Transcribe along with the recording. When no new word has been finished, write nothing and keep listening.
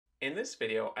In this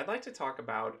video, I'd like to talk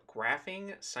about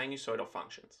graphing sinusoidal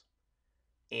functions.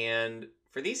 And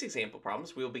for these example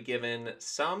problems, we'll be given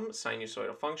some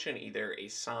sinusoidal function, either a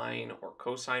sine or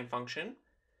cosine function,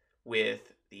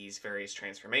 with these various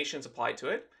transformations applied to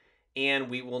it, and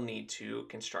we will need to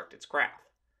construct its graph.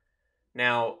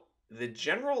 Now, the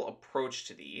general approach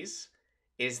to these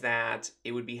is that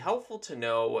it would be helpful to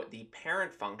know the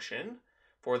parent function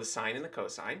for the sine and the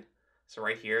cosine. So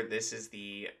right here, this is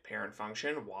the parent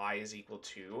function, y is equal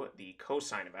to the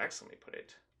cosine of x. Let me put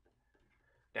it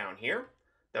down here.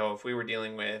 Though if we were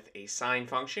dealing with a sine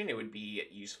function, it would be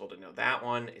useful to know that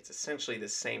one. It's essentially the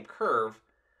same curve,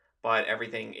 but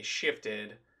everything is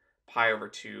shifted pi over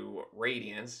 2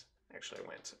 radians. Actually, I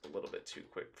went a little bit too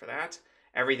quick for that.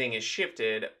 Everything is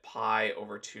shifted pi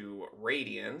over 2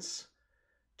 radians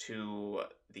to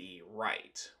the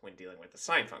right when dealing with the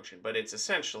sine function, but it's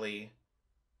essentially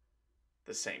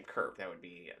the same curve. That would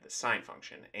be the sine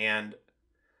function. And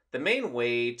the main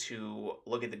way to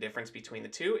look at the difference between the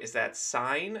two is that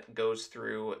sine goes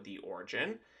through the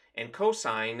origin and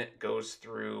cosine goes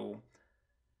through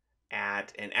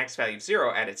at an x value of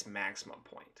 0 at its maximum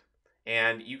point.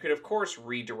 And you could, of course,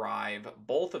 rederive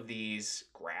both of these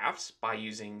graphs by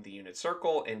using the unit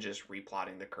circle and just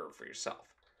replotting the curve for yourself.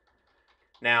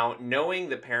 Now, knowing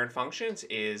the parent functions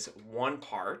is one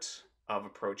part of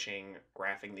approaching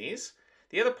graphing these.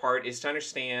 The other part is to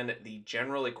understand the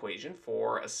general equation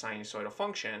for a sinusoidal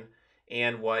function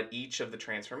and what each of the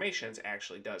transformations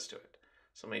actually does to it.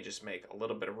 So let me just make a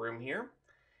little bit of room here.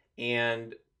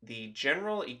 And the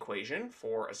general equation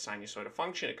for a sinusoidal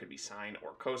function, it could be sine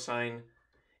or cosine,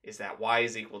 is that y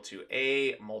is equal to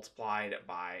a multiplied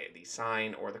by the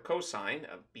sine or the cosine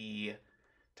of b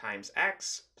times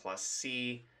x plus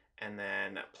c and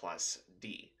then plus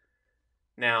d.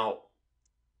 Now,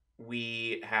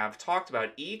 we have talked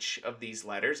about each of these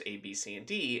letters, A, B, C, and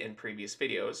D, in previous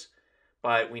videos,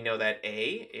 but we know that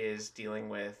A is dealing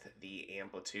with the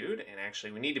amplitude, and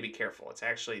actually we need to be careful. It's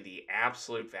actually the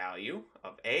absolute value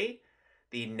of A.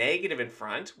 The negative in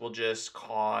front will just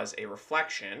cause a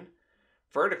reflection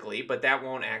vertically, but that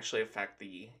won't actually affect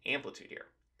the amplitude here.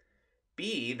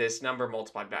 B, this number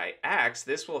multiplied by x,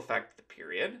 this will affect the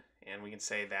period, and we can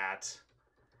say that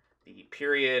the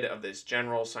period of this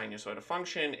general sinusoidal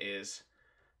function is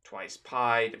twice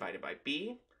pi divided by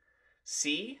b.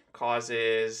 C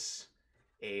causes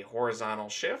a horizontal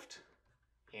shift,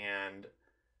 and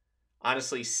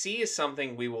honestly, C is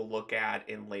something we will look at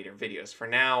in later videos. For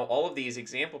now, all of these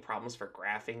example problems for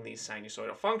graphing these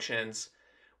sinusoidal functions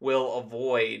will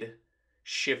avoid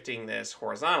shifting this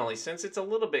horizontally since it's a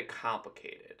little bit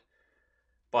complicated.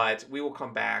 But we will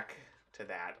come back to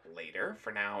that later.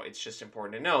 For now, it's just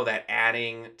important to know that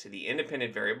adding to the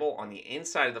independent variable on the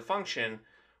inside of the function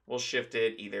will shift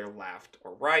it either left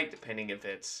or right, depending if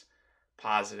it's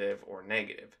positive or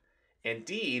negative. And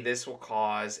D, this will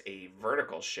cause a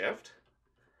vertical shift,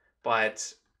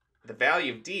 but the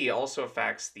value of D also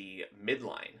affects the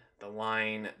midline, the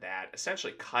line that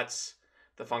essentially cuts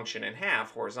the function in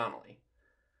half horizontally.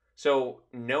 So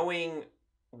knowing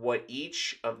what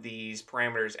each of these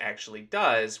parameters actually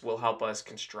does will help us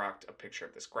construct a picture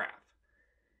of this graph.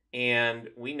 And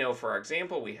we know for our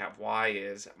example, we have y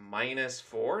is minus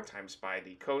 4 times by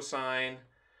the cosine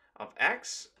of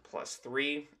x plus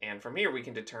 3. And from here, we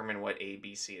can determine what a,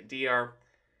 b, c, and d are.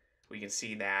 We can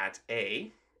see that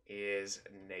a is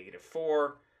negative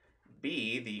 4.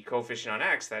 B, the coefficient on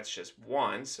x, that's just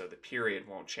 1, so the period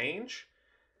won't change.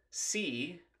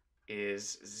 C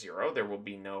is 0. There will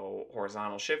be no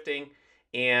horizontal shifting.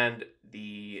 And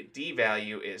the d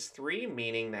value is 3,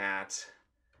 meaning that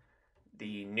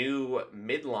the new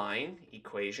midline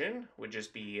equation would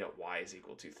just be y is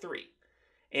equal to 3.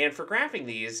 And for graphing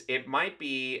these, it might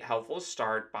be helpful to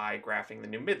start by graphing the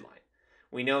new midline.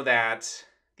 We know that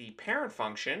the parent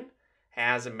function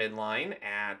has a midline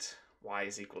at y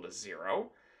is equal to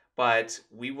 0, but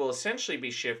we will essentially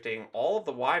be shifting all of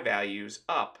the y values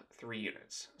up 3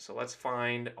 units. So let's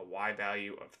find a y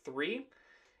value of 3,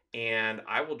 and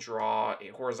I will draw a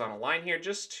horizontal line here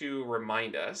just to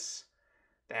remind us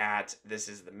that this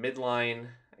is the midline.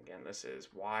 Again, this is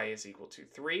y is equal to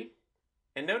 3.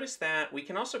 And notice that we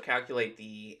can also calculate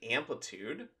the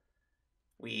amplitude.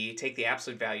 We take the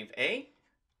absolute value of a,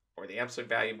 or the absolute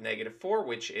value of negative 4,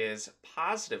 which is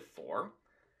positive 4.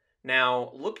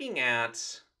 Now, looking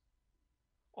at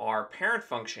our parent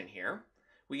function here,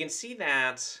 we can see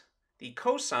that the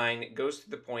cosine goes to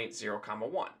the point 0,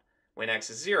 1. When x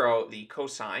is 0, the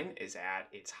cosine is at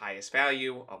its highest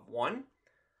value of 1.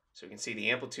 So we can see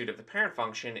the amplitude of the parent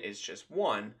function is just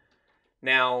 1.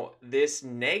 Now, this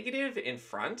negative in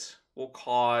front will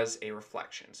cause a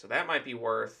reflection. So that might be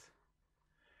worth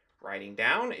writing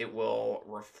down, it will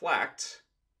reflect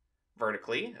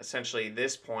vertically. Essentially,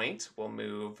 this point will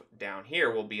move down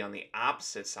here, will be on the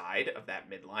opposite side of that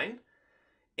midline.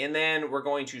 And then we're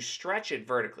going to stretch it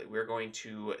vertically. We're going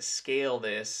to scale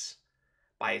this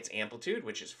by its amplitude,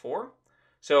 which is 4.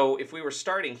 So if we were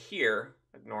starting here,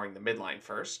 ignoring the midline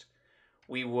first,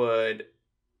 we would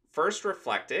first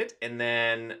reflect it, and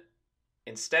then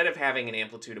instead of having an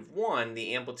amplitude of 1,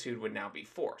 the amplitude would now be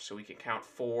 4. So we can count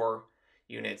 4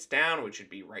 units down, which would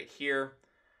be right here.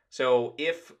 So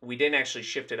if we didn't actually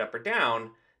shift it up or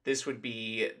down, this would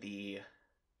be the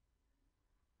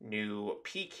new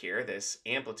peak here, this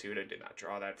amplitude. I did not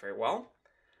draw that very well.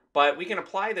 But we can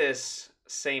apply this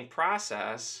same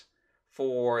process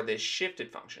for this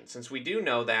shifted function, since we do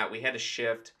know that we had to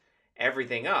shift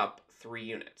everything up 3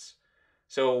 units.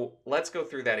 So let's go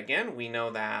through that again. We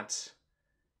know that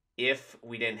if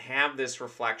we didn't have this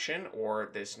reflection or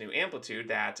this new amplitude,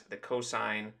 that the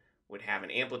cosine would have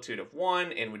an amplitude of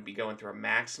 1 and would be going through a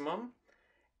maximum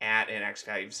at an x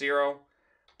value of 0.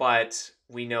 But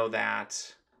we know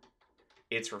that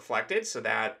it's reflected, so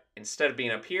that instead of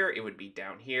being up here, it would be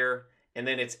down here. And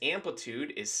then its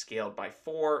amplitude is scaled by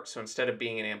 4. So instead of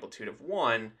being an amplitude of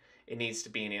 1, it needs to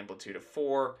be an amplitude of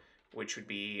 4, which would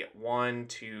be 1,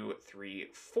 2, 3,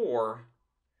 4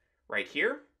 right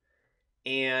here.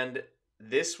 And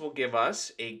this will give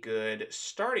us a good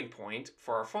starting point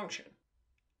for our function.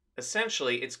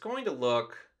 Essentially, it's going to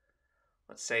look,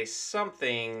 let's say,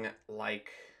 something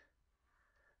like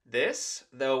this,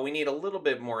 though we need a little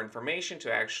bit more information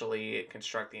to actually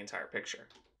construct the entire picture.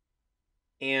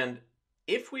 And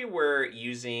if we were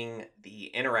using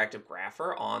the interactive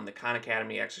grapher on the Khan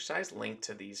Academy exercise linked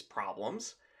to these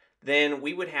problems, then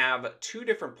we would have 2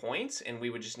 different points, and we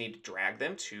would just need to drag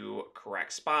them to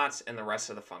correct spots, and the rest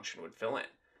of the function would fill in.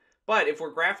 But if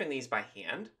we're graphing these by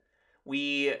hand,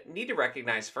 we need to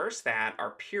recognize first that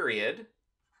our period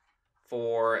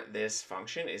for this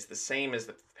function is the same as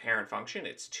the parent function.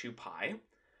 It's 2 pi.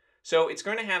 So it's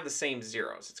going to have the same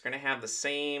zeros. It's going to have the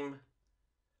same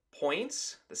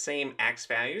points, the same x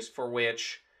values for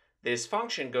which this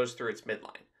function goes through its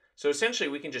midline. So essentially,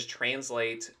 we can just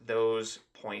translate those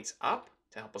points up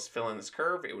to help us fill in this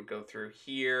curve. It would go through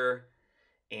here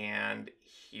and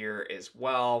here as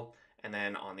well. And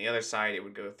then on the other side, it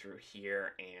would go through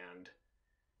here and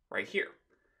right here.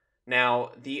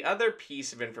 Now, the other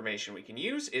piece of information we can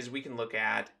use is we can look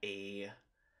at a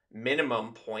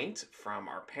minimum point from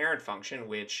our parent function,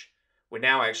 which would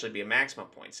now actually be a maximum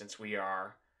point since we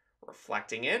are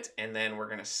reflecting it, and then we're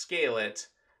going to scale it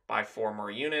by 4 more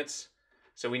units.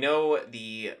 So we know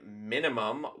the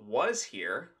minimum was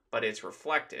here, but it's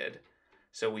reflected.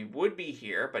 So we would be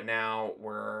here, but now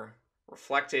we're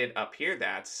reflected up here.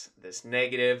 That's this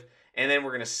negative. And then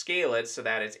we're going to scale it so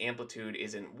that its amplitude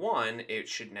isn't 1. It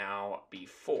should now be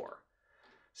 4.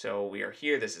 So we are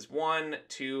here. This is 1,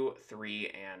 2,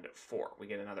 3, and 4. We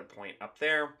get another point up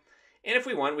there. And if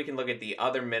we want, we can look at the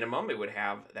other minimum. It would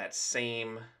have that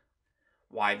same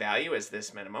y value as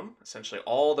this minimum. Essentially,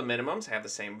 all the minimums have the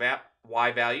same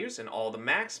y values, and all the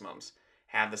maximums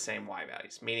have the same y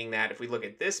values. Meaning that if we look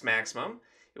at this maximum,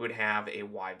 it would have a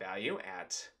y value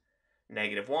at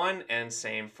 -1, and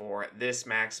same for this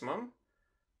maximum,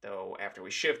 though after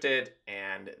we shift it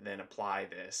and then apply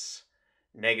this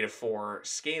 -4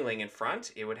 scaling in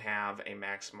front, it would have a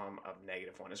maximum of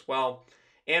 -1 as well.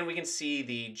 And we can see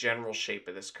the general shape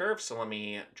of this curve, so let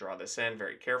me draw this in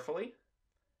very carefully.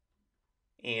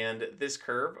 And this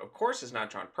curve, of course, is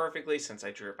not drawn perfectly since I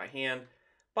drew it by hand.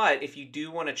 But if you do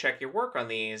want to check your work on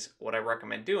these, what I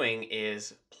recommend doing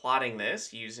is plotting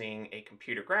this using a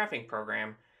computer graphing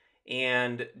program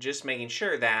and just making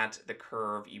sure that the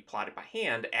curve you plotted by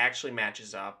hand actually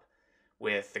matches up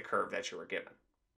with the curve that you were given.